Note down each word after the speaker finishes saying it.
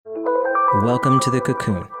Welcome to the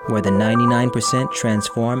Cocoon, where the 99%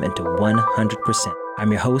 transform into 100%. I'm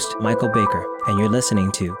your host, Michael Baker, and you're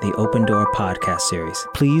listening to the Open Door podcast series.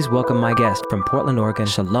 Please welcome my guest from Portland, Oregon,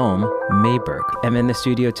 Shalom Mayberg. I'm in the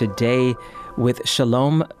studio today with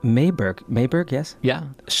Shalom Mayberg. Mayberg, yes? Yeah.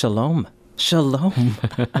 Shalom.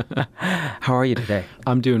 How are you today?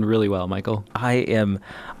 I'm doing really well, Michael. I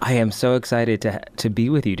am so excited to be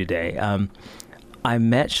with you today. I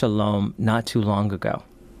met Shalom not too long ago.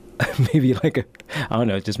 Maybe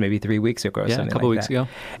just maybe 3 weeks ago or something. A couple like weeks that. ago.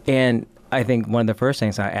 And I think one of the first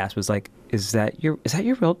things I asked was like, is that your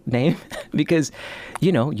real name? Because,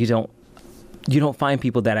 you don't find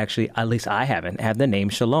people that actually, at least I haven't, have the name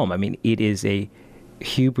Shalom. I mean, it is a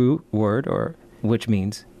Hebrew word which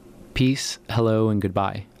means peace, hello, and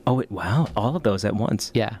goodbye. Oh, wow. All of those at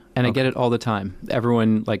once. Yeah. And I get it all the time.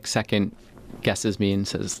 Everyone second guesses me and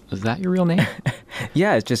says, is that your real name?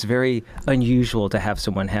 Yeah, it's just very unusual to have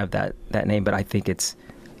someone have that name, but I think it's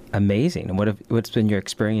amazing. And what's been your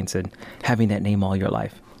experience in having that name all your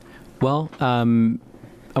life? Well, I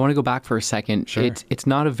want to go back for a second. Sure. It's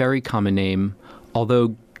not a very common name,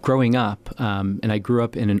 although growing up, and I grew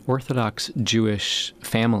up in an Orthodox Jewish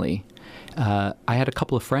family, I had a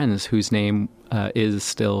couple of friends whose name is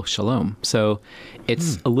still Shalom. So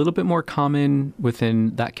it's a little bit more common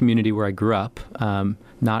within that community where I grew up,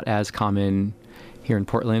 not as common here in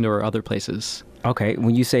Portland or other places. Okay.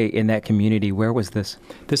 When you say in that community, where was this?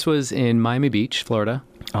 This was in Miami Beach, Florida.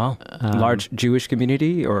 Oh, large Jewish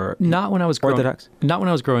community or not when I was Orthodox? Not when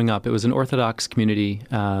I was growing up. It was an Orthodox community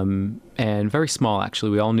and very small,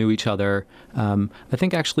 actually. We all knew each other. I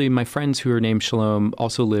think actually my friends who were named Shalom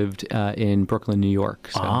also lived in Brooklyn, New York.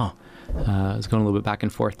 So I was going a little bit back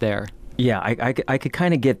and forth there. Yeah, I could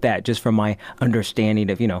kind of get that just from my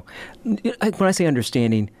understanding of, when I say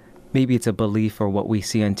understanding, maybe it's a belief or what we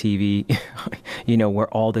see on TV, where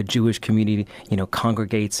all the Jewish community,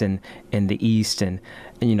 congregates in the East and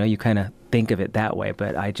you kind of think of it that way.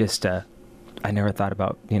 But I just, I never thought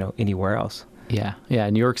about, anywhere else. Yeah.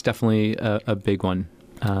 New York's definitely a big one.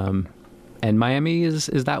 And Miami is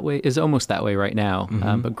that way, is almost that way right now.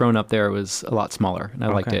 Mm-hmm. But growing up there, it was a lot smaller and I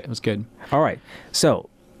liked it. It was good. All right. So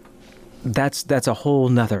that's a whole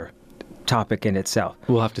nother topic in itself.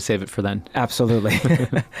 We'll have to save it for then. Absolutely.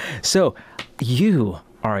 So you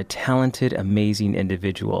are a talented, amazing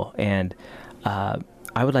individual, and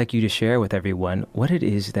I would like you to share with everyone what it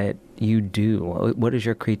is that you do. What is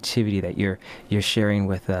your creativity that you're sharing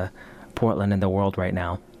with Portland and the world right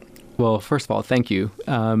now? Well, first of all, thank you.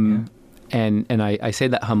 And I say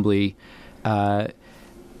that humbly.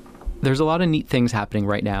 There's a lot of neat things happening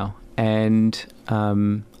right now, and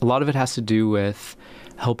a lot of it has to do with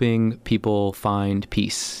helping people find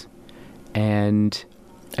peace. And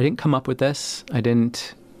I didn't come up with this. I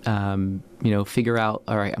didn't, figure out,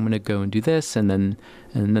 all right, I'm going to go and do this, and then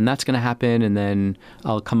that's going to happen, and then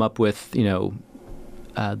I'll come up with,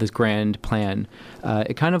 this grand plan.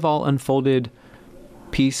 It kind of all unfolded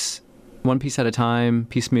one piece at a time,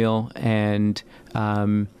 piecemeal, and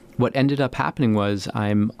what ended up happening was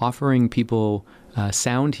I'm offering people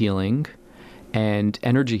sound healing and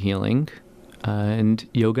energy healing and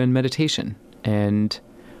yoga and meditation. And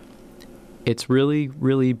it's really,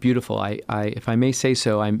 really beautiful. I if I may say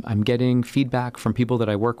so, I'm getting feedback from people that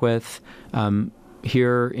I work with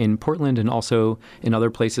here in Portland and also in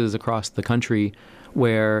other places across the country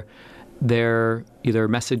where they're either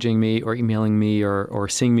messaging me or emailing me or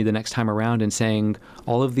seeing me the next time around and saying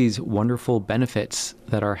all of these wonderful benefits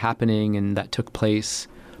that are happening and that took place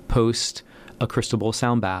post a crystal bowl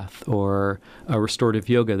sound bath or a restorative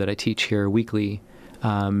yoga that I teach here weekly.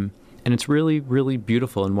 And it's really, really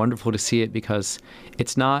beautiful and wonderful to see it because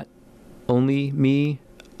it's not only me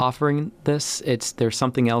offering this, there's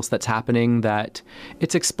something else that's happening that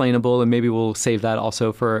it's explainable, and maybe we'll save that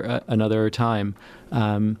also for another time.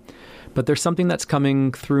 But there's something that's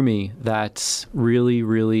coming through me that's really,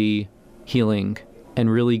 really healing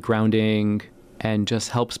and really grounding and just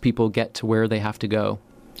helps people get to where they have to go.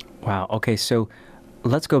 Wow. Okay, so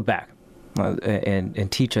let's go back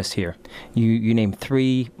and teach us here. You named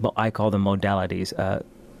three, well, I call them modalities,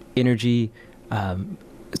 energy,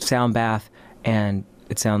 sound bath, and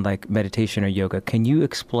it sounds like meditation or yoga. Can you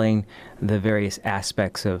explain the various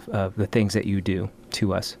aspects of the things that you do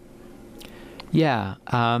to us? Yeah.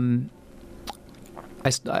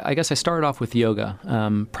 I guess I started off with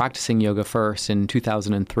yoga, practicing yoga first in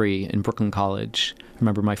 2003 in Brooklyn College. I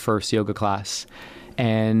remember my first yoga class.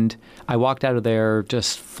 And I walked out of there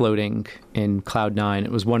just floating in cloud nine. It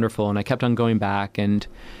was wonderful. And I kept on going back. And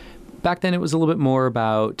back then it was a little bit more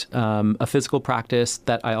about a physical practice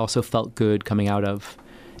that I also felt good coming out of.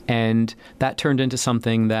 And that turned into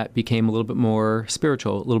something that became a little bit more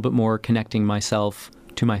spiritual, a little bit more connecting myself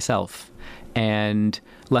to myself, and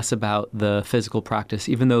less about the physical practice,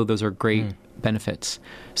 even though those are great benefits.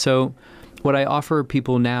 So what I offer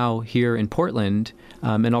people now here in Portland,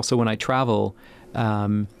 and also when I travel,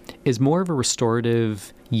 is more of a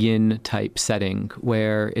restorative yin type setting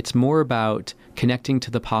where it's more about connecting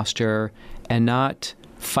to the posture and not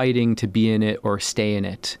fighting to be in it or stay in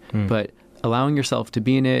it, but allowing yourself to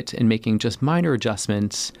be in it and making just minor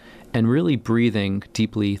adjustments and really breathing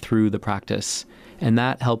deeply through the practice. And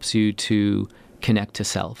that helps you to connect to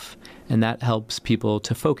self. And that helps people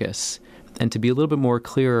to focus and to be a little bit more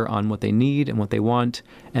clear on what they need and what they want.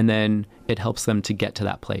 And then it helps them to get to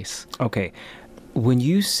that place. Okay. When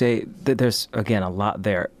you say that there's, again, a lot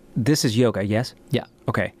there, this is yoga, yes? Yeah.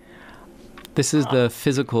 Okay. This is the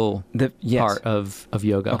physical part of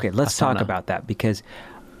yoga. Okay, let's asana. talk about that, because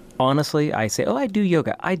honestly, I say, I do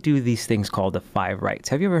yoga. I do these things called the 5 rights.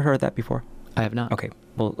 Have you ever heard that before? I have not. Okay,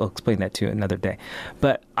 we'll explain that to you another day.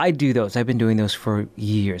 But I do those. I've been doing those for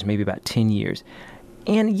years, maybe about 10 years.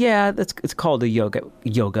 And yeah, it's called a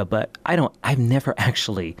yoga, but I've never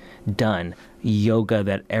actually done yoga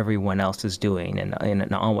that everyone else is doing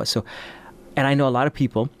and on what. So, and I know a lot of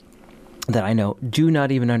people that I know do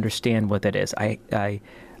not even understand what that is. I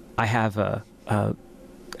have a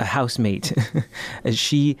housemate.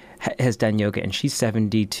 She has done yoga, and she's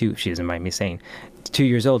 72. She doesn't mind me saying, 2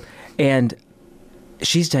 years old, and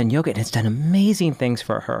she's done yoga, and it's done amazing things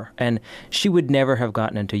for her. And she would never have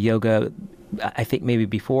gotten into yoga. I think maybe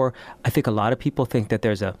before. I think a lot of people think that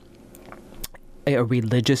there's a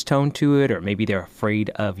religious tone to it, or maybe they're afraid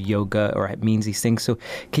of yoga, or it means these things. So,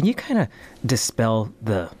 can you kind of dispel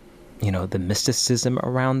the mysticism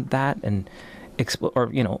around that and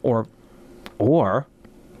explore, or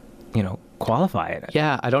qualify it?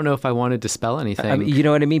 Yeah, I don't know if I want to dispel anything. I mean, you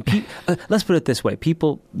know what I mean? Let's put it this way.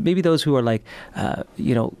 People, maybe those who are like,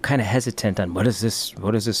 kind of hesitant on what does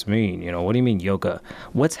this mean? What do you mean yoga?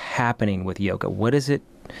 What's happening with yoga? What does it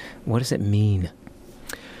mean?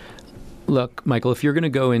 Look, Michael, if you're going to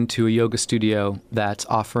go into a yoga studio that's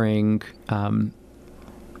offering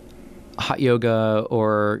hot yoga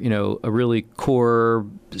or, a really core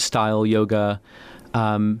style yoga,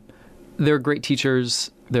 there are great teachers,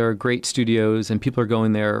 there are great studios, and people are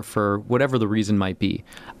going there for whatever the reason might be.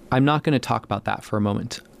 I'm not going to talk about that for a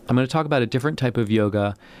moment. I'm going to talk about a different type of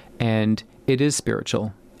yoga, and it is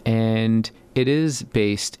spiritual, and it is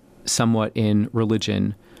based somewhat in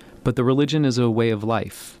religion, but the religion is a way of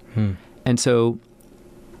life. And so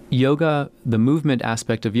yoga, the movement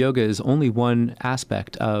aspect of yoga, is only one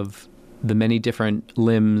aspect of the many different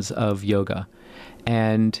limbs of yoga.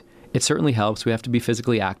 And it certainly helps. We have to be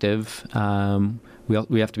physically active.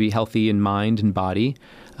 We have to be healthy in mind and body.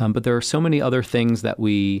 But there are so many other things that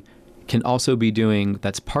we can also be doing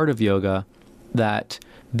that's part of yoga that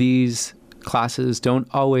these classes don't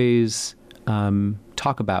always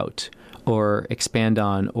talk about or expand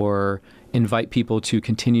on or invite people to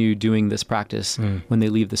continue doing this practice when they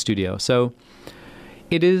leave the studio. So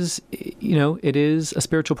it is a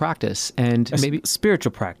spiritual practice, and maybe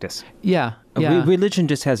spiritual practice. Yeah. Religion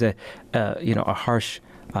just has a harsh,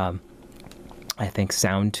 I think,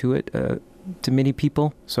 sound to it to many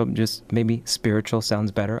people. So just maybe spiritual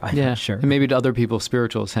sounds better. I'm not sure. And maybe to other people,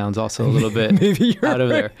 spiritual sounds also a little bit maybe out of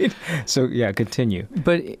there. So yeah, continue.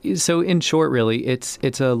 But so in short, really,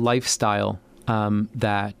 it's a lifestyle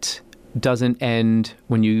that doesn't end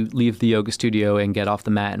when you leave the yoga studio and get off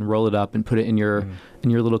the mat and roll it up and put it in your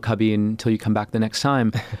little cubby until you come back the next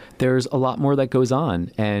time. There's a lot more that goes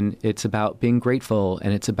on, and it's about being grateful,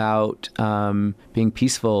 and it's about being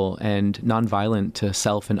peaceful and nonviolent to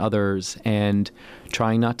self and others, and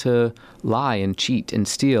trying not to lie and cheat and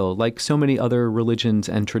steal, like so many other religions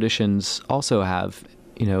and traditions also have,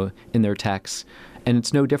 in their texts. And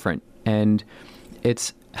it's no different. And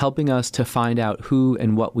it's helping us to find out who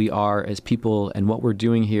and what we are as people and what we're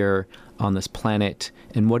doing here on this planet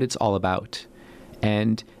and what it's all about.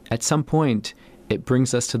 And at some point, it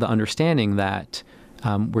brings us to the understanding that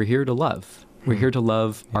we're here to love. We're here to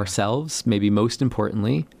love ourselves, maybe most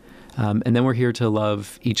importantly, and then we're here to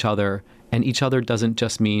love each other. And each other doesn't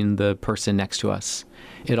just mean the person next to us.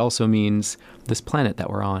 It also means this planet that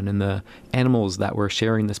we're on and the animals that we're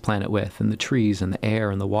sharing this planet with and the trees and the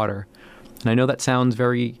air and the water. And I know that sounds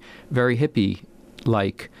very, very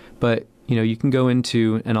hippie-like, but you can go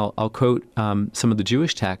into, and I'll quote some of the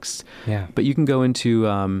Jewish texts, but you can go into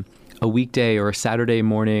a weekday or a Saturday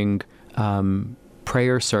morning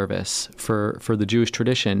prayer service for the Jewish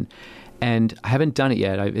tradition, And I haven't done it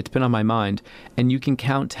yet. It's been on my mind. And you can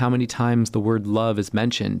count how many times the word love is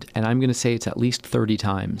mentioned. And I'm going to say it's at least 30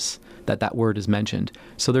 times that word is mentioned.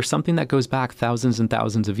 So there's something that goes back thousands and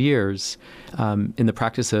thousands of years in the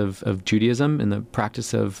practice of Judaism, in the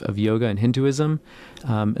practice of yoga and Hinduism,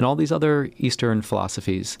 and all these other Eastern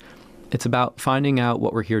philosophies. It's about finding out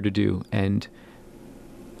what we're here to do. And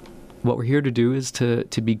what we're here to do is to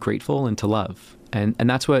be grateful and to love. And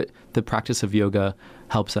that's what the practice of yoga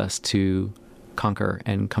helps us to conquer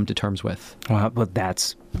and come to terms with. Well, but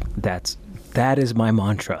that is my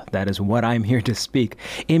mantra. That is what I'm here to speak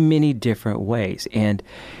in many different ways. And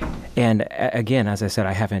again, as I said,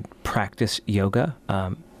 I haven't practiced yoga. I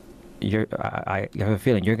have a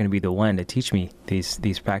feeling you're going to be the one to teach me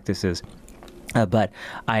these practices. But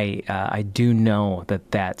I do know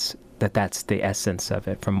that's the essence of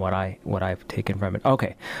it from what I've taken from it.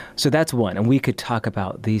 Okay, so that's one, and we could talk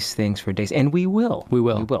about these things for days, and we will. We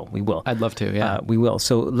will. I'd love to. Yeah, we will.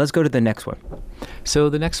 So let's go to the next one. So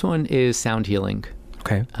the next one is sound healing.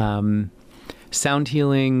 Okay. Sound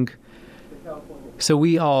healing. So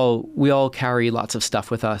we all carry lots of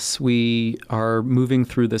stuff with us. We are moving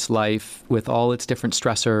through this life with all its different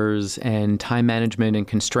stressors and time management and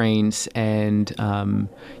constraints and,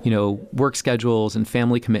 work schedules and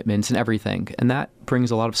family commitments and everything. And that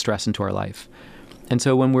brings a lot of stress into our life. And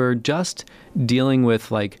so when we're just dealing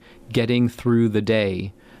with like getting through the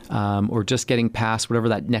day, or just getting past whatever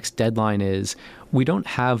that next deadline is, we don't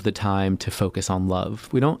have the time to focus on love.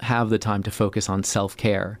 We don't have the time to focus on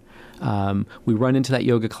self-care. We run into that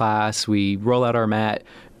yoga class, we roll out our mat,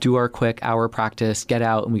 do our quick hour practice, get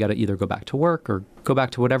out, and we got to either go back to work or go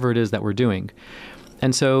back to whatever it is that we're doing.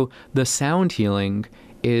 And so the sound healing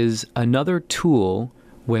is another tool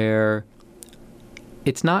where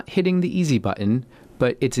it's not hitting the easy button,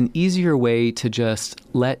 but it's an easier way to just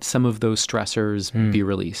let some of those stressors be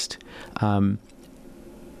released.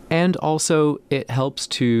 And also it helps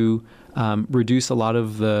to reduce a lot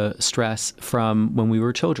of the stress from when we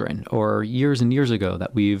were children or years and years ago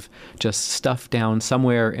that we've just stuffed down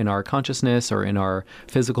somewhere in our consciousness or in our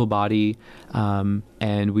physical body.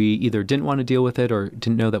 And we either didn't want to deal with it or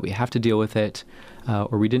didn't know that we have to deal with it,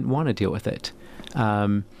 or we didn't want to deal with it.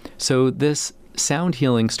 So this sound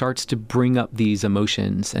healing starts to bring up these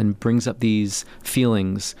emotions and brings up these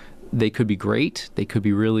feelings. They could be great. They could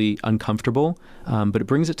be really uncomfortable, but it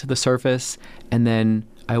brings it to the surface. And then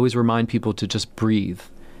I always remind people to just breathe.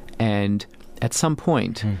 And at some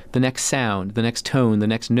point, the next sound, the next tone, the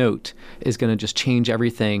next note is going to just change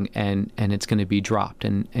everything, and it's going to be dropped.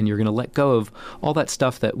 And you're going to let go of all that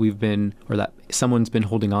stuff that we've been, or that someone's been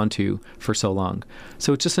holding on to for so long.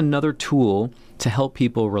 So it's just another tool to help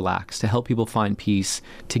people relax, to help people find peace,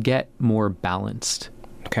 to get more balanced.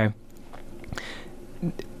 Okay.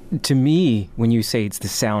 To me, when you say it's the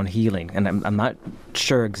sound healing, and I'm not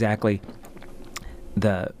sure exactly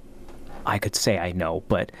I could say I know,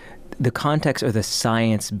 but the context or the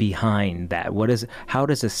science behind that, how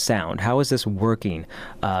does this sound? How is this working,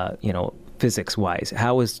 physics-wise?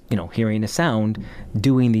 How is, hearing a sound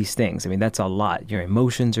doing these things? I mean, that's a lot. Your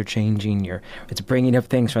emotions are changing. It's bringing up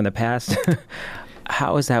things from the past.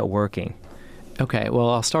 How is that working? Okay, well,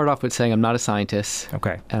 I'll start off with saying I'm not a scientist.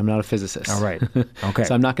 Okay. And I'm not a physicist. All right. Okay.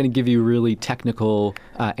 So I'm not going to give you really technical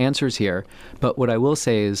answers here. But what I will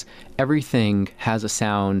say is everything has a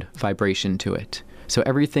sound vibration to it. So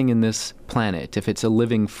everything in this planet, if it's a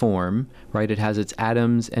living form, right, it has its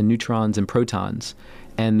atoms and neutrons and protons.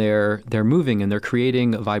 And they're moving and they're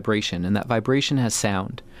creating a vibration. And that vibration has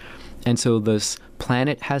sound. And so this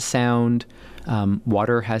planet has sound.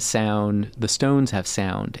 Water has sound. The stones have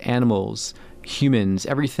sound. Animals, humans,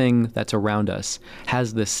 everything that's around us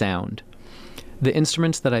has this sound. The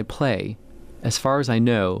instruments that I play, as far as I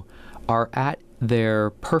know, are at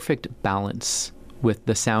their perfect balance with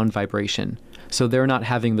the sound vibration. So they're not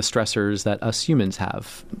having the stressors that us humans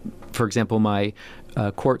have. For example, my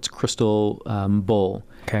quartz crystal bowl.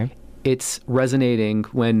 Okay. It's resonating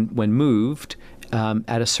when moved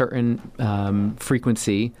at a certain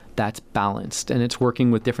frequency that's balanced, and it's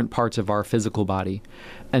working with different parts of our physical body.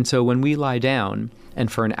 And so when we lie down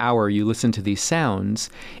and for an hour you listen to these sounds,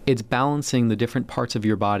 it's balancing the different parts of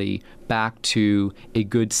your body back to a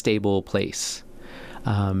good, stable place.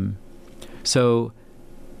 So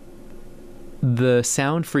the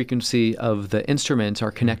sound frequency of the instruments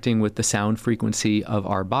are connecting with the sound frequency of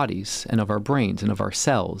our bodies and of our brains and of our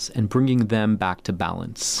cells and bringing them back to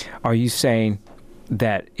balance. Are you saying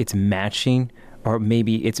that it's matching, or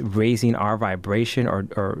maybe it's raising our vibration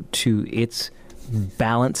or to its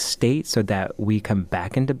balanced state so that we come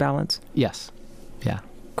back into balance? Yes. Yeah.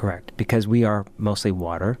 Correct. Because we are mostly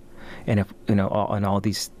water. and if all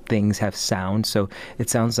these things have sound. So it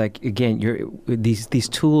sounds like, again, these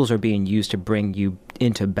tools are being used to bring you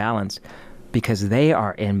into balance, because they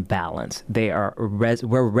are in balance. They are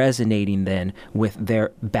we're resonating then with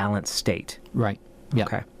their balanced state. Right. Yeah.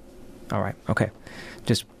 Okay. All right. Okay.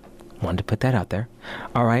 Just wanted to put that out there.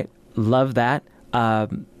 All right. Love that.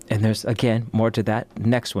 And there's, again, more to that.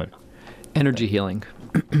 Next one. Energy healing.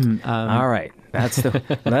 All right.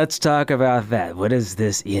 Let's talk about that. What is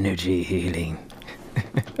this energy healing?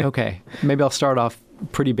 Okay. Maybe I'll start off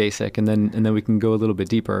pretty basic, and then we can go a little bit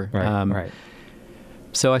deeper. Right.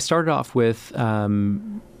 So I started off with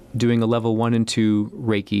doing a level 1 and 2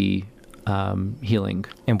 Reiki healing.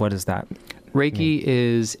 And what is that? Reiki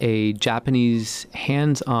is a Japanese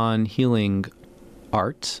hands-on healing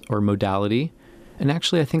art or modality. And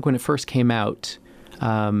actually, I think when it first came out,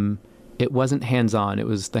 it wasn't hands-on.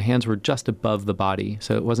 The hands were just above the body,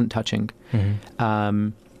 so it wasn't touching. Mm-hmm.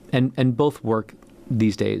 And both work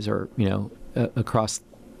these days, or across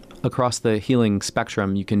the healing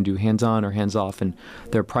spectrum. You can do hands-on or hands-off, and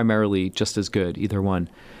they're primarily just as good, either one.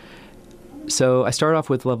 So I started off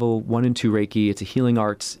with level 1 and 2 Reiki. It's a healing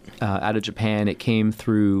arts out of Japan. It came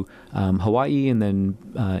through Hawaii, and then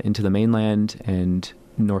into the mainland and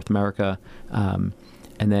North America. And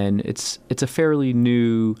then it's a fairly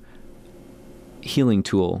new healing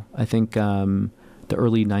tool. I think the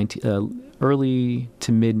early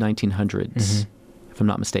to mid 1900s, mm-hmm. if I'm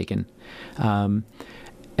not mistaken.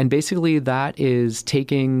 And basically that is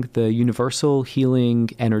taking the universal healing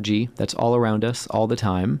energy that's all around us all the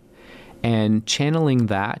time and channeling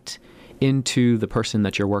that into the person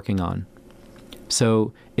that you're working on.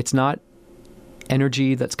 So it's not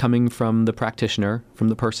energy that's coming from the practitioner, from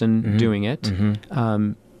the person mm-hmm. doing it.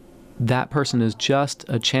 Mm-hmm. That person is just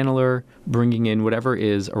a channeler bringing in whatever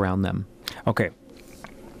is around them. Okay.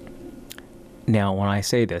 Now, when I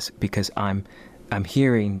say this, because I'm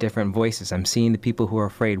hearing different voices. I'm seeing the people who are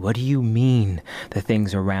afraid. What do you mean, the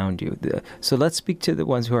things around you? So let's speak to the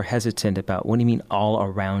ones who are hesitant about, what do you mean all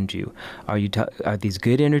around you? Are these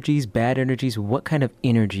good energies, bad energies? What kind of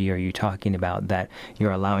energy are you talking about that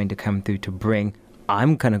you're allowing to come through to bring?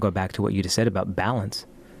 I'm going to go back to what you just said about balance,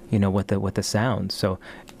 with the sound. So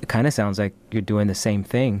it kind of sounds like you're doing the same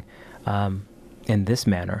thing in this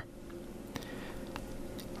manner.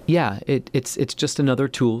 Yeah, it's just another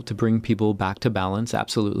tool to bring people back to balance,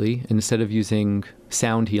 absolutely. Instead of using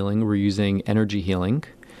sound healing, we're using energy healing.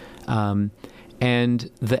 And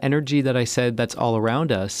the energy that I said that's all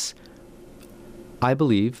around us, I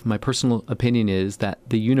believe, my personal opinion is that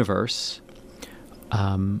the universe,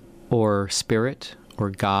 or spirit, or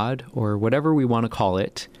God, or whatever we want to call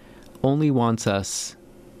it, only wants us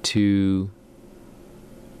to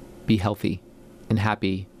be healthy and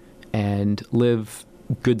happy and live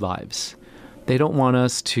good lives. They don't want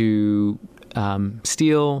us to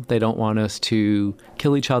steal. They don't want us to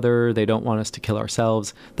kill each other. They don't want us to kill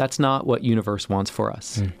ourselves. That's not what universe wants for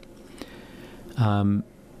us. And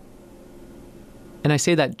I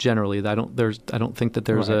say that generally. I don't think that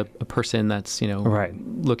there's a person that's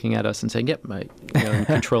looking at us and saying, "Yep,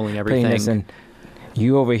 controlling everything." And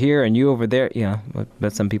you over here and you over there.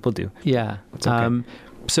 But some people do. Yeah. It's okay.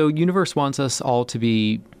 So universe wants us all to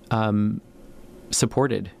be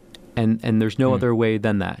supported, and there's no other way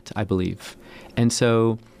than that, I believe. And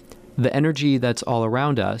so the energy that's all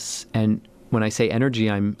around us, and when I say energy,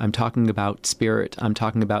 I'm talking about spirit, I'm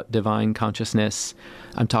talking about divine consciousness,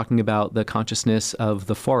 I'm talking about the consciousness of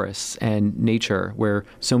the forests and nature, where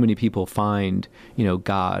so many people find,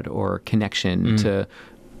 God or connection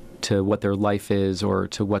to what their life is or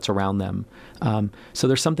to what's around them. So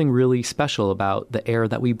there's something really special about the air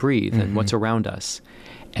that we breathe and what's around us.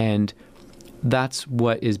 And that's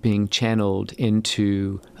what is being channeled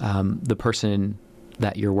into the person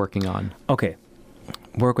that you're working on. Okay.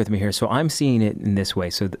 Work with me here. So I'm seeing it in this way.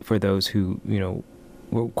 So for those who,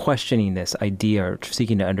 were questioning this idea or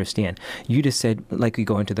seeking to understand, you just said, like we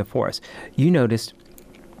go into the forest. You noticed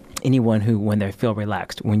anyone who, when they feel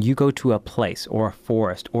relaxed, when you go to a place or a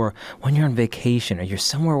forest, or when you're on vacation or you're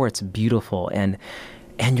somewhere where it's beautiful and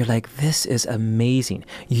you're like, this is amazing.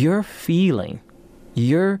 You're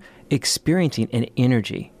experiencing an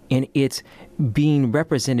energy, and it's being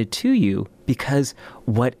represented to you because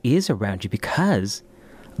what is around you, because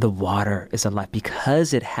the water is alive,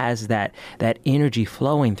 because it has that energy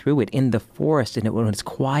flowing through it in the forest, and when it's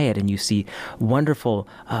quiet and you see wonderful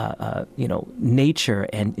nature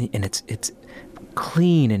and it's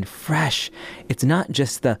clean and fresh. It's not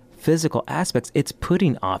just the physical aspects, it's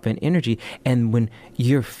putting off an energy. And when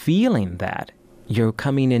you're feeling that, you're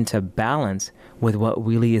coming into balance with what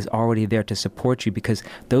really is already there to support you, because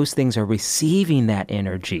those things are receiving that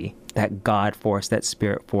energy, that God force, that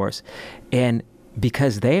spirit force. And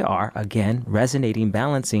because they are, again, resonating,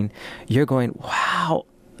 balancing, you're going, wow,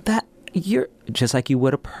 that you're just like you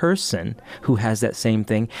would a person who has that same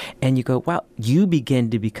thing. And you go, wow, you begin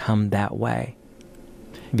to become that way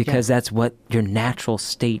because that's what your natural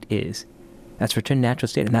state is. That's what your natural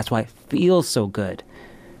state, and that's why it feels so good.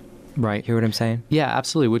 Right. Hear what I'm saying? Yeah,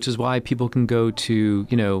 absolutely. Which is why people can go to,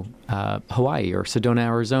 Hawaii or Sedona,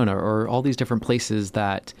 Arizona, or all these different places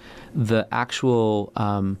that the actual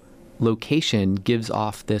location gives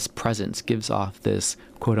off this presence, gives off this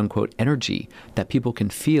quote unquote energy that people can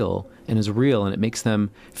feel and is real, and it makes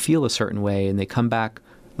them feel a certain way, and they come back,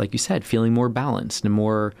 like you said, feeling more balanced and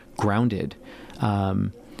more grounded.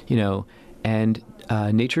 And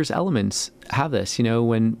nature's elements have this,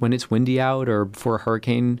 when it's windy out or before a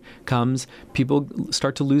hurricane comes, people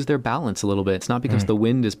start to lose their balance a little bit. It's not because the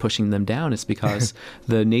wind is pushing them down. It's because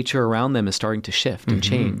the nature around them is starting to shift and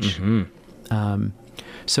change.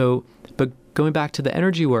 But going back to the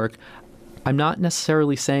energy work, I'm not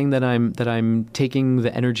necessarily saying that I'm taking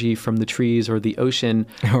the energy from the trees or the ocean.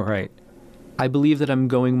 All right. I believe that I'm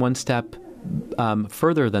going one step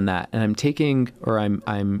further than that, and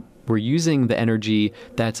we're using the energy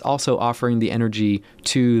that's also offering the energy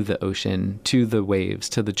to the ocean, to the waves,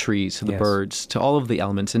 to the trees, to the birds, to all of the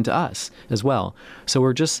elements, and to us as well. So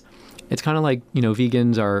it's kind of like,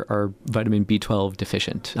 vegans are vitamin B12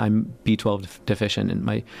 deficient. I'm B12 deficient, and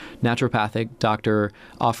my naturopathic doctor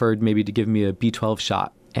offered maybe to give me a B12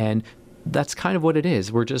 shot. And that's kind of what it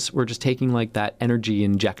is. We're just taking like that energy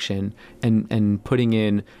injection and putting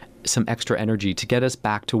in some extra energy to get us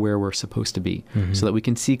back to where we're supposed to be, so that we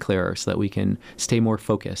can see clearer, so that we can stay more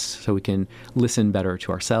focused, so we can listen better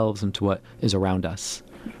to ourselves and to what is around us.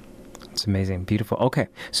 It's amazing. Beautiful. Okay.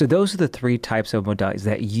 So those are the three types of modalities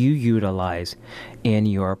that you utilize in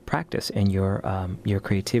your practice and your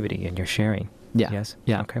creativity and your sharing. Yeah. Yes?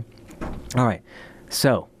 Yeah. Okay. All right.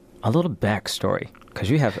 So a little backstory,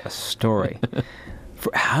 because you have a story.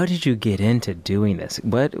 How did you get into doing this?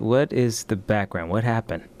 What is the background? What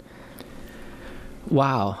happened?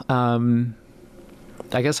 Wow.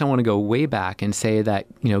 I guess I want to go way back and say that,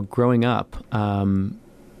 growing up,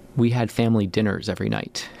 we had family dinners every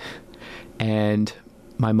night. And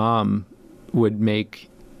my mom would make,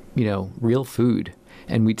 real food.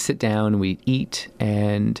 And we'd sit down and we'd eat.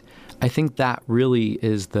 And I think that really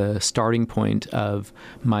is the starting point of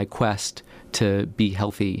my quest to be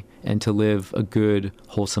healthy and to live a good,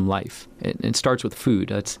 wholesome life. It starts with food.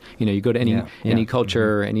 That's, you go to any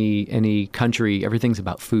culture, any country, everything's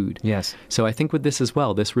about food. Yes. So I think with this as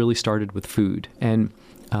well, this really started with food. And,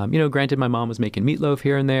 granted, my mom was making meatloaf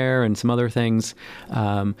here and there and some other things.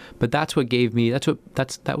 But that's what gave me,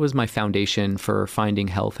 that was my foundation for finding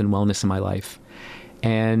health and wellness in my life.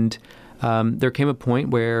 And there came a point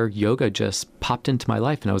where yoga just popped into my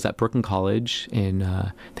life, and I was at Brooklyn College in,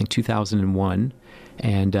 I think, 2001.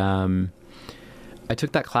 And I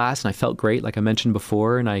took that class, and I felt great, like I mentioned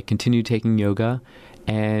before, and I continued taking yoga.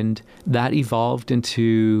 And that evolved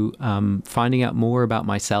into finding out more about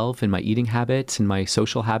myself and my eating habits and my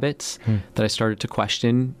social habits that I started to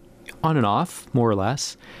question on and off, more or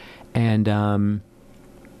less. And a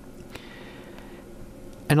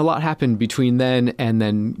lot happened between then and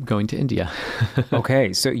then going to India.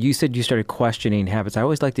 Okay, so you said you started questioning habits. I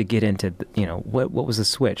always like to get into, what was the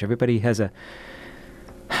switch? Everybody has the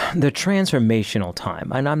transformational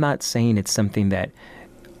time. And I'm not saying it's something that,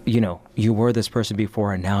 you were this person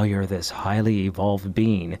before and now you're this highly evolved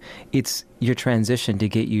being. It's your transition to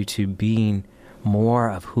get you to being more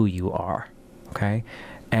of who you are, okay?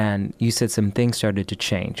 And you said some things started to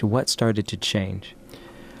change. What started to change?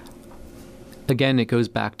 Again, it goes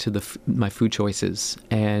back to my food choices,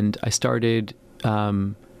 and I started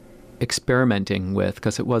experimenting with,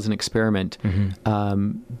 because it was an experiment,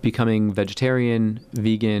 becoming vegetarian,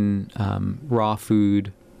 vegan, raw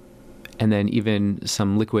food, and then even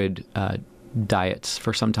some liquid diets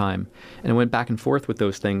for some time. And I went back and forth with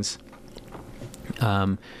those things.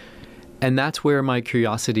 And that's where my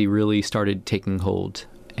curiosity really started taking hold.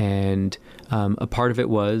 And a part of it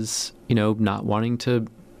was, not wanting to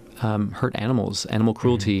hurt animals, animal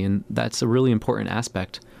cruelty, and that's a really important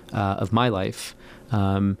aspect of my life.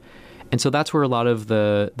 And so that's where a lot of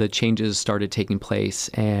the changes started taking place,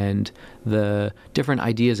 and the different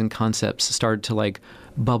ideas and concepts started to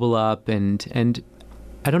bubble up. And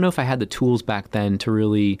I don't know if I had the tools back then to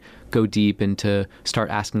really go deep and to start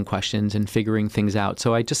asking questions and figuring things out.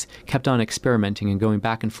 So I just kept on experimenting and going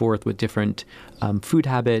back and forth with different food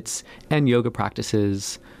habits and yoga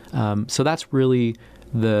practices. So that's really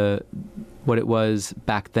what it was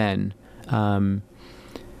back then.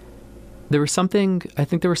 There was something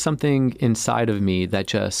inside of me that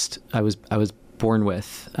just I was born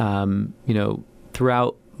with.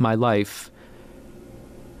 Throughout my life,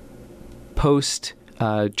 post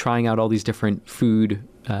trying out all these different food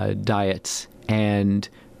diets and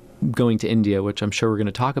going to India, which I'm sure we're going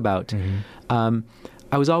to talk about,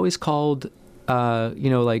 I was always called,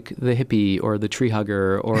 like the hippie or the tree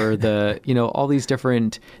hugger or the, all these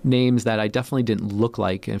different names that I definitely didn't look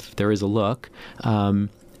like, if there is a look.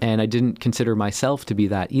 And I didn't consider myself to be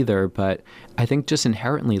that either. But I think just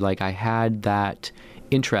inherently, like, I had that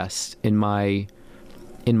interest in my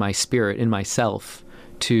spirit, in myself,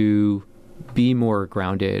 to be more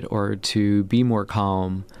grounded or to be more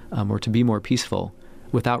calm or to be more peaceful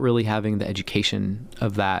without really having the education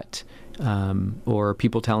of that. Or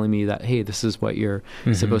people telling me that, hey, this is what you're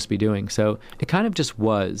supposed to be doing. So it kind of just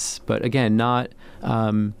was, but again, not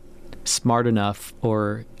smart enough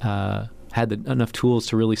or had enough tools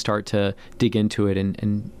to really start to dig into it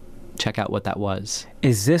and check out what that was.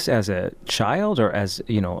 Is this as a child or as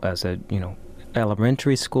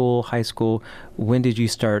elementary school, high school? When did you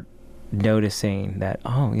start noticing that,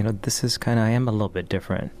 this is I am a little bit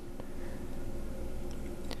different?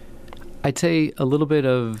 I'd say a little bit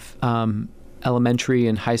of elementary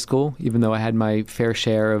and high school, even though I had my fair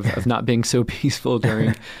share of not being so peaceful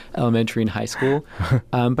during elementary and high school.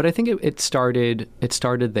 But I think it started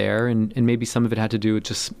there, and maybe some of it had to do with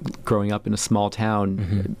just growing up in a small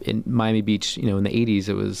town in Miami Beach. In the 80s,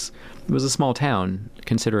 it was a small town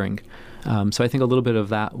considering. So I think a little bit of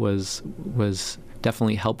that was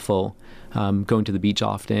definitely helpful. Going to the beach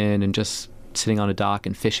often and just sitting on a dock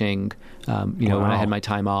and fishing. When I had my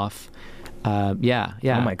time off. Yeah.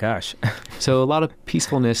 Oh my gosh. So a lot of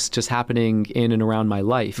peacefulness just happening in and around my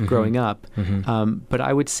life growing up. But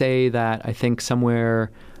I would say that I think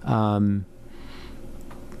somewhere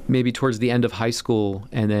maybe towards the end of high school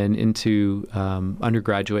and then into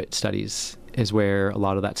undergraduate studies is where a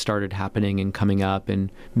lot of that started happening and coming up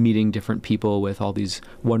and meeting different people with all these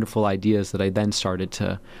wonderful ideas that I then started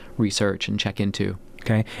to research and check into.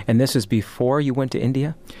 Okay. And this is before you went to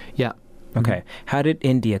India? Yeah. Okay. How did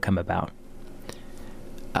India come about?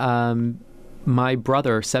 My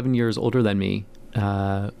brother, 7 years older than me,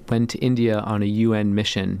 went to India on a UN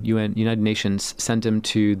mission. United Nations sent him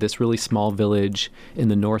to this really small village in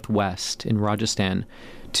the northwest in Rajasthan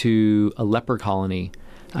to a leper colony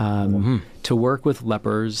to work with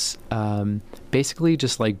lepers, basically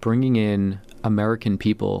just like bringing in American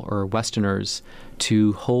people or Westerners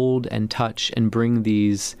to hold and touch and bring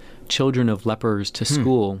these children of lepers to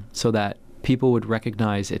school so that people would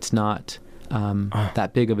recognize it's not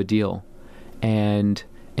that big of a deal. And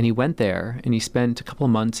he went there and he spent a couple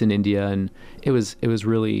of months in India, and it was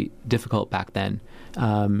really difficult back then.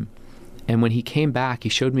 And when he came back, he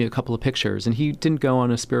showed me a couple of pictures, and he didn't go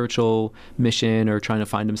on a spiritual mission or trying to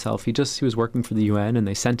find himself. He was working for the UN, and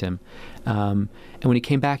they sent him. And when he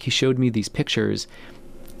came back, he showed me these pictures,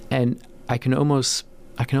 and I can almost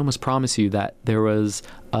promise you that there was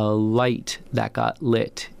a light that got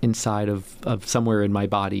lit inside of somewhere in my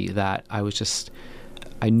body that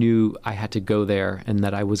I knew I had to go there and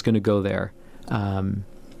that I was going to go there.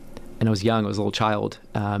 And I was young, I was a little child.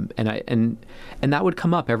 And that would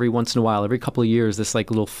come up every once in a while, every couple of years, this like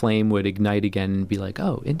little flame would ignite again and be like,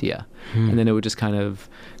 oh, India. And then it would just kind of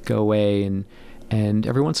go away, and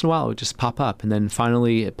every once in a while it would just pop up. And then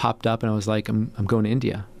finally it popped up and I was like, I'm going to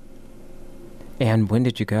India. And when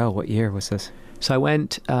did you go? What year was this? So I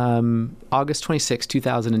went August 26,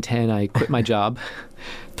 2010. I quit my job.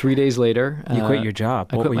 3 days later. You quit your job?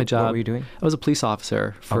 I quit my job. What were you doing? I was a police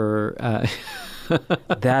officer for...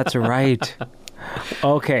 That's right.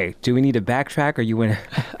 Okay. Do we need to backtrack, or you went?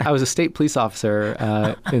 I was a state police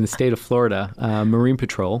officer in the state of Florida, Marine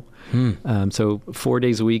Patrol. So 4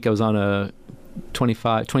 days a week, I was on a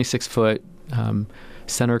 26-foot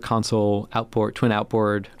center console twin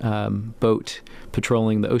outboard boat,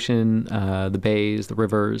 patrolling the ocean, the bays, the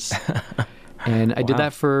rivers. And I did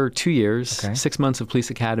that for 2 years, 6 months of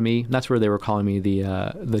police academy. That's where they were calling me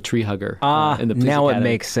the tree hugger in the police now academy.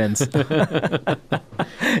 It makes sense.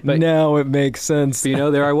 Now it makes sense.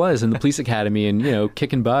 But, there I was in the police academy, and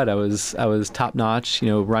kicking butt. I was top notch,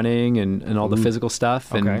 running and all the physical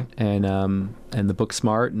stuff, and the book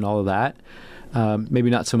smart and all of that. Maybe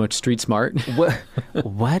not so much street smart.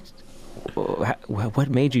 What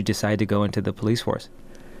made you decide to go into the police force?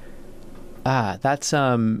 That's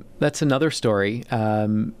another story.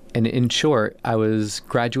 And in short, I was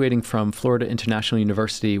graduating from Florida International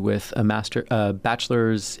University with a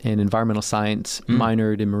bachelor's in environmental science,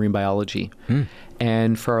 minored in marine biology.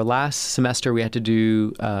 And for our last semester, we had to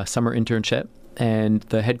do a summer internship. And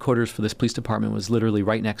the headquarters for this police department was literally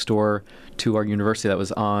right next door to our university that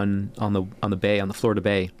was on the bay, on the Florida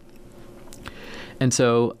Bay. And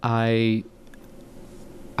so I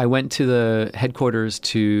went to the headquarters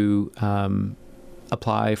to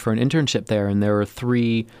apply for an internship there, and there were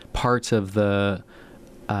 3 parts of the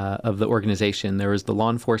organization. There was the law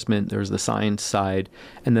enforcement, there was the science side,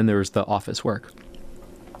 and then there was the office work.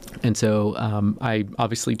 And so I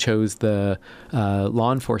obviously chose the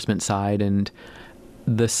law enforcement side. And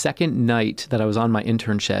the second night that I was on my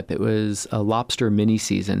internship, it was a lobster mini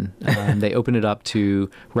season. They opened it up to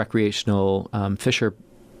recreational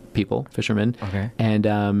fishermen. Okay.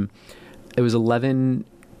 And it was 11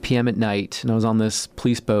 p.m. at night, and I was on this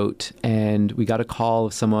police boat, and we got a call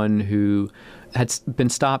of someone who had been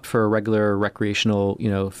stopped for a regular recreational,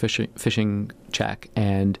 fishing check,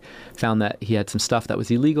 and found that he had some stuff that was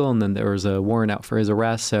illegal, and then there was a warrant out for his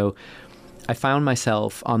arrest. So I found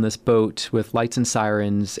myself on this boat with lights and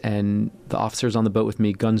sirens, and the officers on the boat with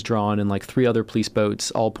me, guns drawn, and like 3 other police boats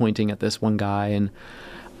all pointing at this one guy.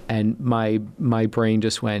 And my brain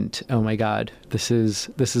just went, oh my God, this is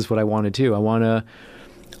what I want to do. I want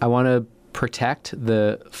to protect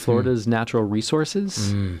the Florida's natural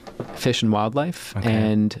resources, fish and wildlife,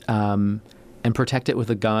 and protect it with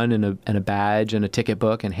a gun and a badge and a ticket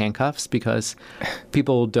book and handcuffs, because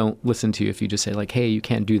people don't listen to you if you just say like, hey, you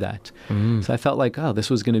can't do that. So I felt like, oh, this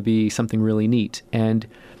was going to be something really neat. And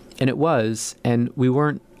it was. And we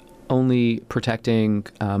weren't only protecting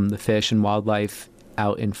the fish and wildlife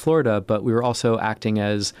out in Florida, but we were also acting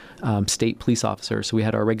as state police officers. So we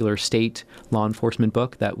had our regular state law enforcement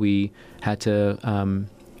book that we had to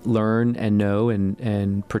learn and know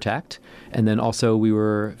and protect. And then also we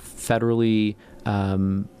were federally,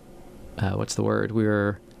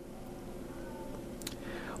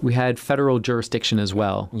 we had federal jurisdiction as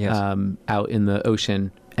well. Yes. Out in the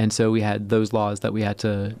ocean. And so we had those laws that we had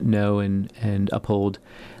to know and uphold.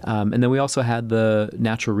 And then we also had the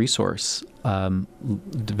natural resource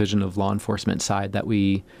division of law enforcement side that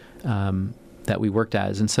we worked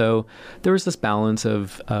as. And so there was this balance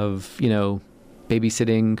of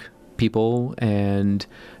babysitting people and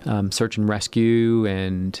search and rescue,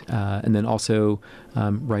 and then also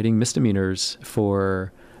writing misdemeanors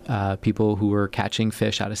for people who were catching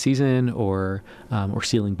fish out of season or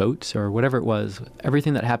sealing boats or whatever it was.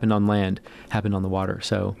 Everything that happened on land happened on the water.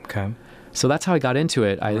 So that's how I got into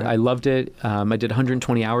it. I loved it. I did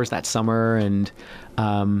 120 hours that summer, and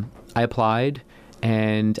I applied.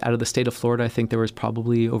 And out of the state of Florida, I think there was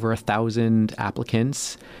probably over 1,000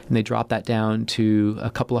 applicants, and they dropped that down to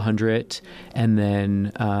a couple of hundred. And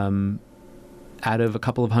then out of a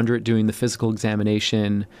couple of hundred doing the physical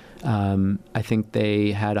examination, I think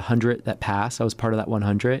they had 100 that passed. I was part of that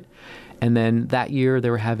 100. And then that year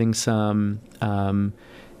they were having some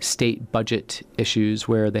state budget issues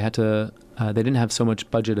where they had to, they didn't have so much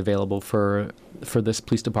budget available for this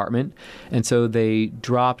police department. And so they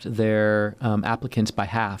dropped their applicants by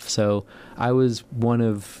half. So I was one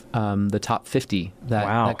of the top 50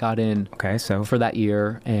 that got in for that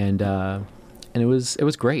year. And it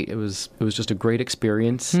was great. It was just a great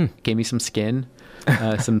experience. Gave me some skin,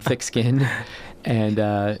 some thick skin, and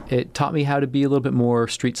it taught me how to be a little bit more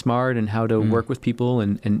street smart and how to work with people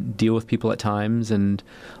and deal with people at times, and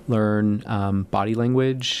learn body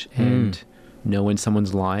language and know when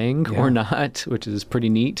someone's lying or not, which is pretty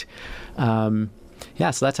neat. So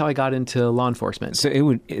that's how I got into law enforcement. So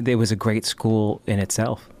it was a great school in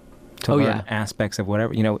itself to learn aspects of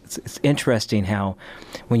whatever. It's interesting how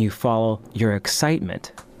when you follow your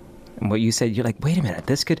excitement and what you said, you're like, wait a minute,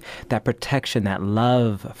 that protection, that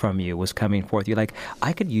love from you was coming forth. You're like,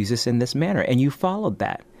 I could use this in this manner. And you followed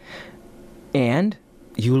that. And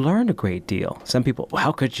you learned a great deal. Some people, well,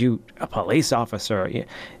 how could you, a police officer?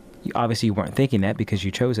 Obviously, you weren't thinking that because you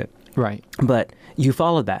chose it. Right. But you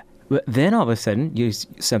followed that. But then all of a sudden,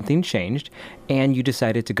 something changed, and you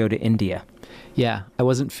decided to go to India. Yeah, I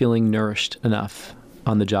wasn't feeling nourished enough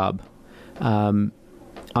on the job.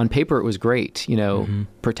 On paper, it was great,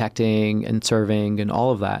 protecting and serving and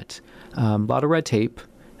all of that. A lot of red tape,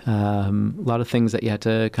 a lot of things that you had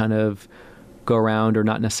to kind of go around or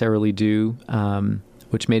not necessarily do,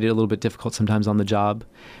 which made it a little bit difficult sometimes on the job.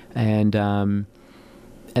 And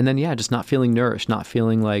then, just not feeling nourished, not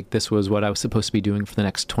feeling like this was what I was supposed to be doing for the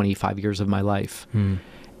next 25 years of my life.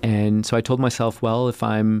 And so I told myself, well, if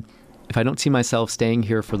I don't see myself staying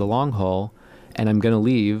here for the long haul and I'm going to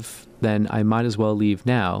leave, then I might as well leave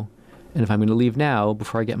now. And if I'm going to leave now,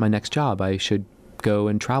 before I get my next job, I should go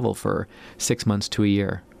and travel for 6 months to a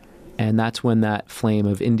year. And that's when that flame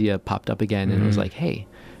of India popped up again. And it was like, hey,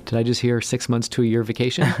 did I just hear 6 months to a year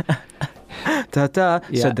vacation? Ta-ta.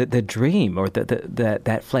 Yeah. So the dream, or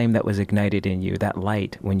that flame that was ignited in you, that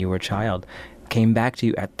light when you were a child, came back to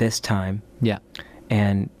you at this time. Yeah.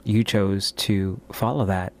 And you chose to follow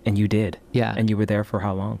that, and you did. Yeah. And you were there for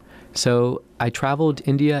how long? So I traveled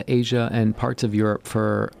India, Asia, and parts of Europe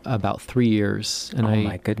for about 3 years. And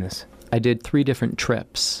my goodness. I did 3 different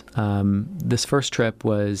trips. This first trip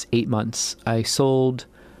was 8 months. I sold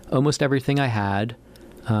almost everything I had.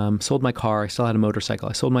 Sold my car. I still had a motorcycle.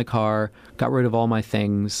 I sold my car, got rid of all my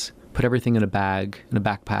things, put everything in a bag, in a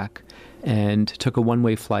backpack, and took a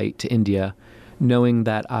one-way flight to India, knowing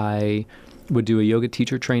that I would do a yoga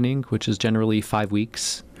teacher training, which is generally 5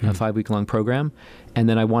 weeks, a 5-week-long program. And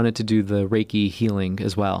then I wanted to do the Reiki healing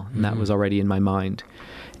as well. And that was already in my mind.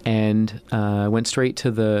 And I went straight to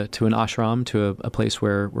an ashram, to a place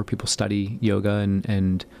where people study yoga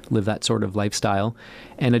and live that sort of lifestyle.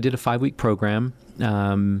 And I did a 5-week program,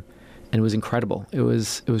 and it was incredible. It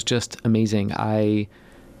was just amazing. I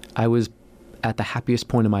was at the happiest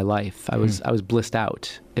point of my life. I was blissed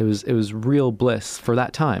out. It was real bliss for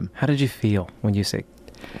that time. How did you feel when you say?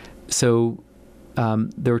 So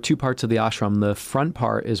there were 2 parts of the ashram. The front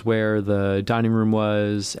part is where the dining room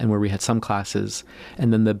was and where we had some classes.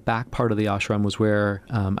 And then the back part of the ashram was where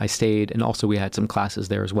I stayed, and also we had some classes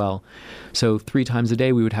there as well. So 3 times a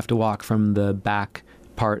day we would have to walk from the back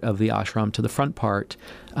part of the ashram to the front part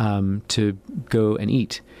to go and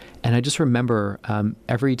eat. And I just remember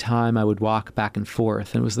every time I would walk back and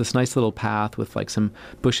forth, and it was this nice little path with like some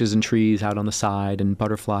bushes and trees out on the side and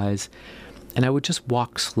butterflies. And I would just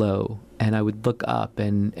walk slow, and I would look up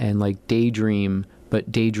and like daydream,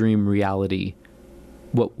 but daydream reality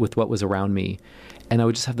with what was around me. And I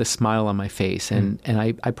would just have this smile on my face. And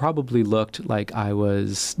I probably looked like I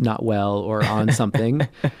was not well or on something.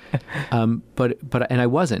 But I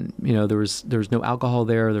wasn't. You know, there was no alcohol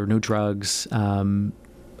there. There were no drugs.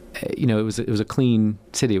 You know, it was a clean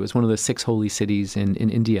city. It was one of the 6 holy cities in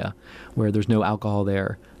India where there's no alcohol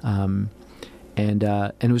there. And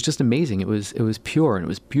it was just amazing. It was pure, and it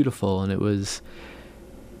was beautiful, and it was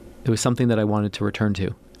something that I wanted to return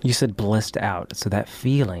to. You said blissed out. So that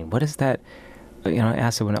feeling, what is that? You know, I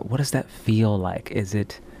asked someone, what does that feel like? Is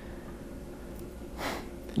it,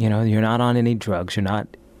 you know, you're not on any drugs. You're not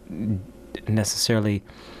necessarily,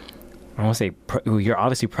 I won't say, you're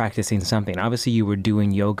obviously practicing something. Obviously you were doing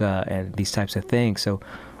yoga and these types of things. So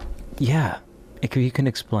yeah, you can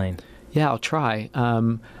explain. Yeah, I'll try.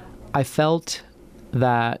 I felt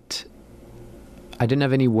that I didn't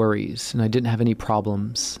have any worries, and I didn't have any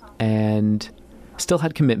problems, and still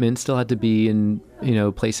had commitments, still had to be in, you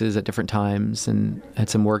know, places at different times, and had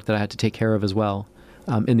some work that I had to take care of as well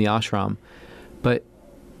in the ashram. But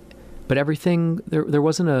everything, there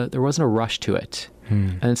wasn't a rush to it.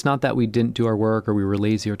 And it's not that we didn't do our work or we were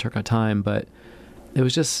lazy or took our time, but it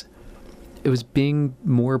was being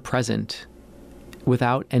more present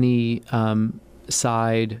without any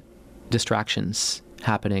side distractions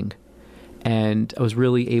happening. And I was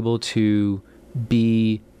really able to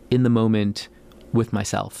be in the moment with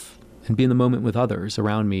myself and be in the moment with others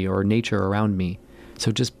around me or nature around me.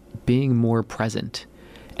 So just being more present.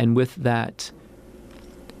 And with that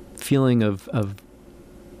feeling of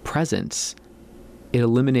presence, it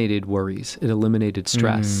eliminated worries. It eliminated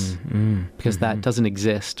stress because that doesn't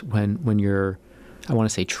exist when you're, I want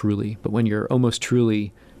to say truly, but when you're almost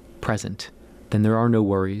truly present, then there are no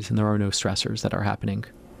worries and there are no stressors that are happening.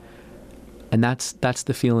 And that's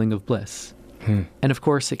the feeling of bliss. And of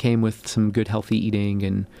course, it came with some good, healthy eating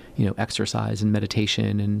and, you know, exercise and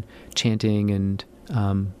meditation and chanting and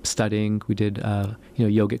studying. We did, you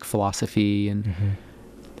know, yogic philosophy. And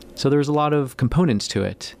so there was a lot of components to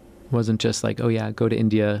it. It wasn't just like, oh yeah, go to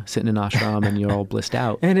India, sit in an ashram, and you're all blissed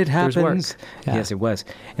out. And it happens. Yeah. Yes, it was.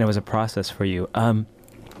 And it was a process for you.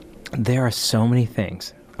 There are so many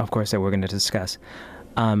things, of course, that we're going to discuss.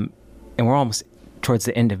 And we're almost towards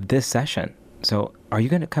the end of this session. So are you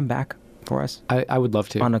going to come back for us? I would love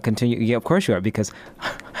to. On a continue. Yeah, of course you are, because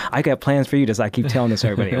I got plans for you, just I keep telling this to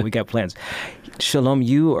everybody. We got plans. Shalom,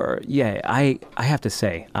 I have to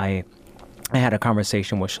say, I had a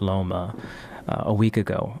conversation with Shalom a week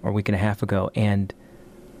ago or a week and a half ago, and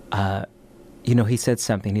you know, he said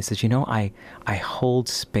something. He says, you know, I hold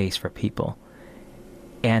space for people.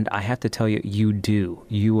 And I have to tell you, you do.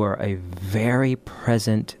 You are a very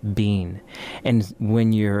present being. And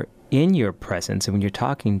when you're in your presence and when you're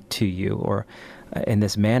talking to you or in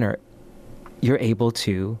this manner, you're able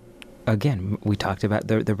to again, we talked about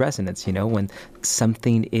the resonance, when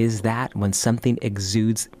something is that, when something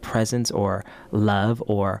exudes presence or love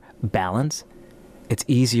or balance, it's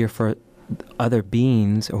easier for other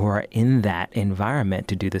beings who are in that environment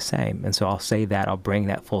to do the same. And so I'll say that, I'll bring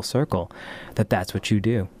that full circle, that's what you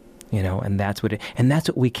do, and that's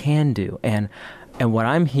what we can do. And what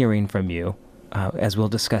I'm hearing from you, as we'll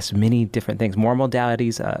discuss many different things, more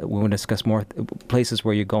modalities, we want to discuss more places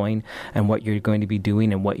where you're going and what you're going to be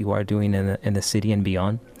doing and what you are doing in the city and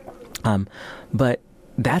beyond. But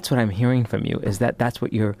that's what I'm hearing from you, is that's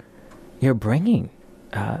what you're bringing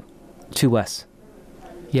to us.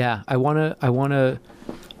 Yeah, I want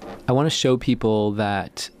to show people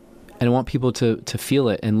that, and I want people to feel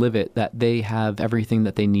it and live it, that they have everything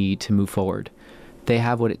that they need to move forward. They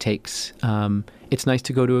have what it takes. It's nice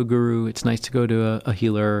to go to a guru. It's nice to go to a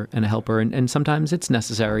healer and a helper. And sometimes it's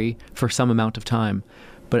necessary for some amount of time.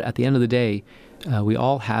 But at the end of the day, we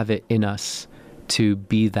all have it in us to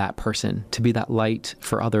be that person, to be that light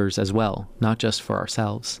for others as well, not just for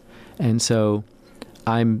ourselves. And so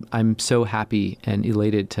I'm so happy and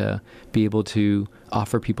elated to be able to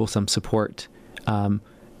offer people some support from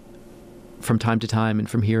time to time and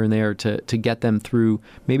from here and there to get them through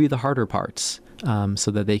maybe the harder parts, so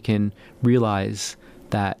that they can realize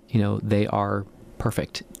that, they are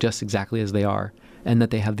perfect just exactly as they are, and that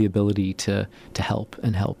they have the ability to help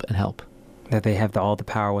and help and help. That they have all the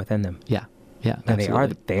power within them. Yeah. Yeah. And they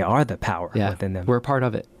are the power within them. We're a part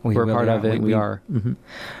of it. We're a part of it. We are. Mm-hmm.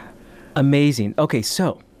 Amazing. Okay,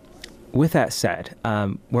 so with that said,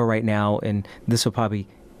 we're right now, and this will probably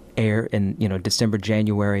air in December,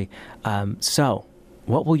 January. So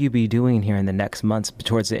what will you be doing here in the next months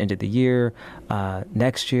towards the end of the year,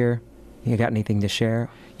 next year? You got anything to share?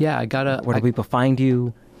 Yeah, Where do people find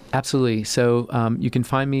you? Absolutely. So you can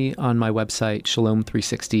find me on my website,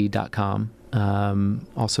 shalom360.com.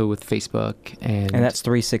 Also with Facebook and that's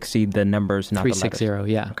 360. The numbers, not 360. The letters.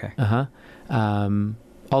 Yeah. Okay.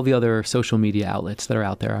 All the other social media outlets that are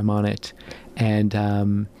out there, I'm on it.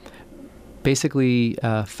 And basically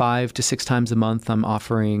 5 to 6 times a month, I'm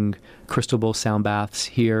offering crystal bowl sound baths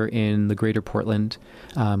here in the greater Portland,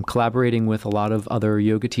 collaborating with a lot of other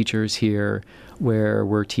yoga teachers here, where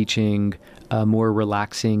we're teaching more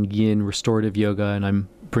relaxing yin restorative yoga, and I'm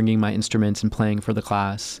bringing my instruments and playing for the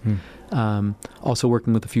class. Also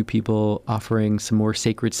working with a few people, offering some more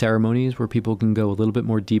sacred ceremonies where people can go a little bit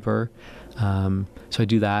more deeper. So I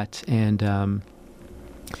do that, and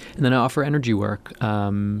then I offer energy work,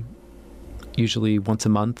 usually once a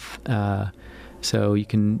month. So you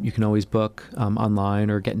can always book online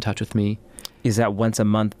or get in touch with me. Is that once a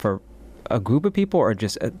month for a group of people or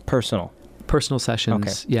just personal? Personal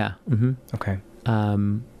sessions. Okay. Yeah. Mm-hmm. Okay.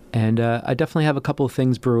 And I definitely have a couple of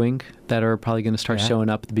things brewing that are probably going to start showing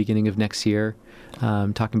up at the beginning of next year.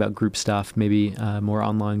 Talking about group stuff, maybe more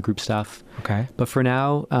online group stuff. Okay. But for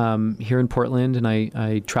now, here in Portland, and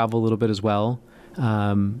I travel a little bit as well,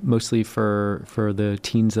 mostly for the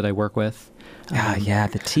teens that I work with.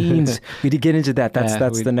 The teens. We did get into that.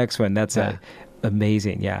 That's the next one. That's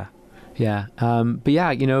amazing. Yeah. Yeah. But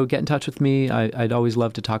yeah, get in touch with me. I'd always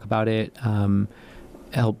love to talk about it.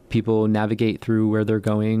 Help people navigate through where they're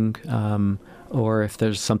going, or if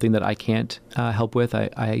there's something that I can't help with.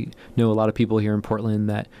 I know a lot of people here in Portland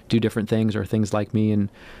that do different things or things like me,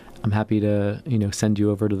 and I'm happy to send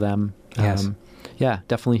you over to them. Yes. Yeah,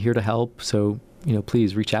 definitely here to help. So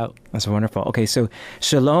please reach out. That's wonderful. Okay, so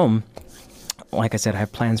Shalom, like I said, I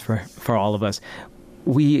have plans for all of us.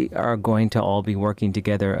 We are going to all be working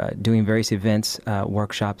together, doing various events,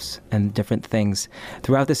 workshops, and different things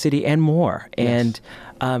throughout the city and more. Yes.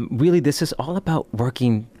 And really, this is all about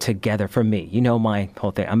working together for me. My whole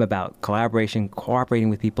thing. I'm about collaboration, cooperating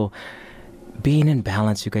with people, being in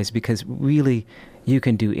balance, you guys, because really, you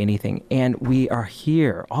can do anything. And we are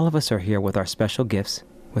here, all of us are here with our special gifts,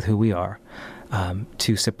 with who we are,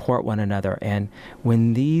 to support one another. And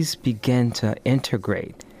when these begin to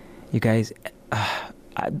integrate, you guys...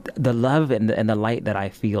 the love and the light that I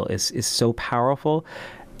feel is so powerful.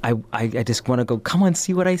 I just want to go, come on,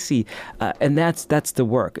 see what I see. And that's the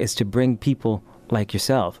work, is to bring people like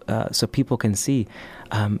yourself, so people can see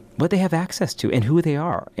what they have access to and who they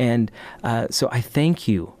are. And so I thank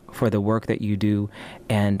you for the work that you do,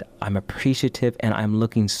 and I'm appreciative, and I'm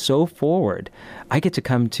looking so forward. I get to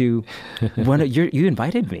come to you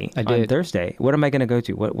invited me on Thursday. What am I going to go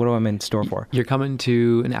to? What am I in store for? You're coming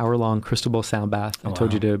to an hour-long crystal bowl sound bath. I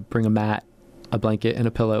told you to bring a mat, a blanket, and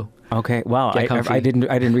a pillow. Okay. Wow. I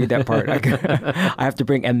didn't read that part. I have to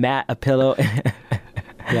bring a mat, a pillow,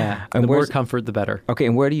 Yeah. And The more where's- comfort, the better. Okay,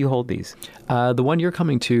 and where do you hold these? The one you're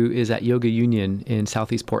coming to is at Yoga Union in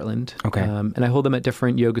Southeast Portland. Okay. And I hold them at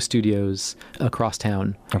different yoga studios across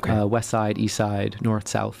town. Okay. West side, east side, north,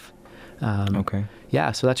 south. Okay.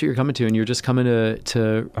 Yeah, so that's what you're coming to, and you're just coming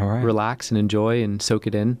to All right. relax and enjoy and soak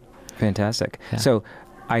it in. Fantastic. Yeah. So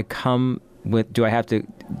I come with, do I have to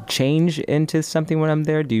change into something when I'm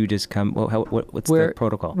there? Do you just come, what's the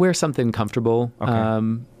protocol? Wear something comfortable,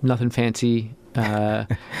 Okay. nothing fancy.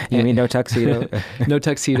 You mean no tuxedo? No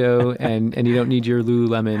tuxedo, and you don't need your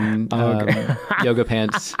Lululemon Okay. yoga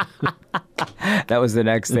pants. That was the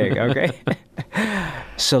next thing. Okay.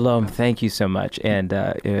 Shalom, thank you so much. And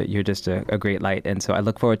you're just a great light. And so I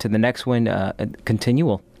look forward to the next one,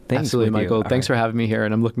 continual things. Absolutely, with you. Michael. All Thanks right. for having me here,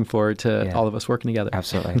 and I'm looking forward to Yeah. all of us working together.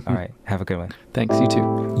 Absolutely. All right. Have a good one. Thanks, you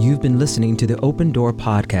too. You've been listening to the Open Door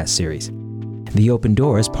podcast series. The Open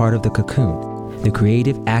Door is part of the Cocoon, the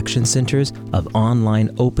creative action centers of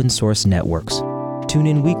online open source networks. Tune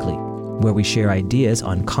in weekly, where we share ideas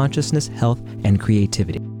on consciousness, health, and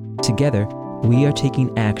creativity. Together, we are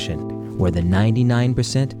taking action where the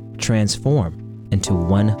 99% transform into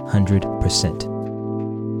 100%.